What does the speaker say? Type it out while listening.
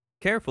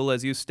Careful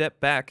as you step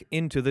back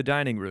into the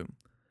dining room.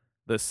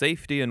 The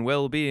safety and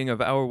well-being of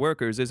our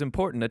workers is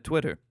important at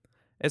Twitter,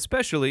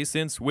 especially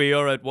since we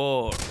are at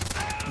war.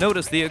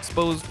 Notice the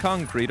exposed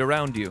concrete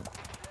around you.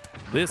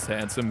 This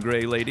handsome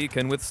gray lady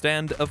can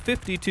withstand a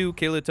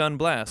 52-kiloton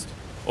blast,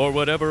 or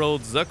whatever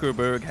old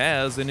Zuckerberg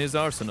has in his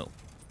arsenal.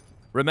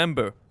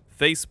 Remember,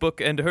 Facebook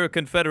and her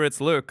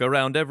confederates lurk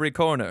around every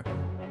corner,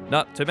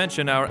 not to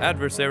mention our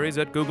adversaries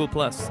at Google+,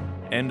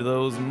 and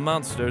those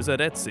monsters at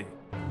Etsy.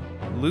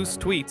 Loose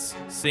tweets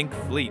sink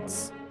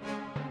fleets.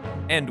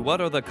 And what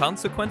are the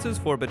consequences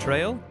for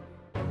betrayal?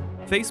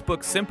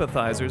 Facebook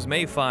sympathizers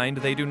may find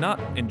they do not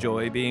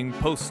enjoy being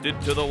posted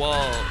to the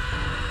wall.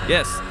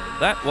 Yes,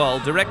 that wall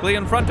directly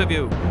in front of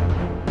you.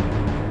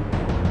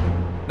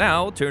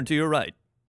 Now turn to your right.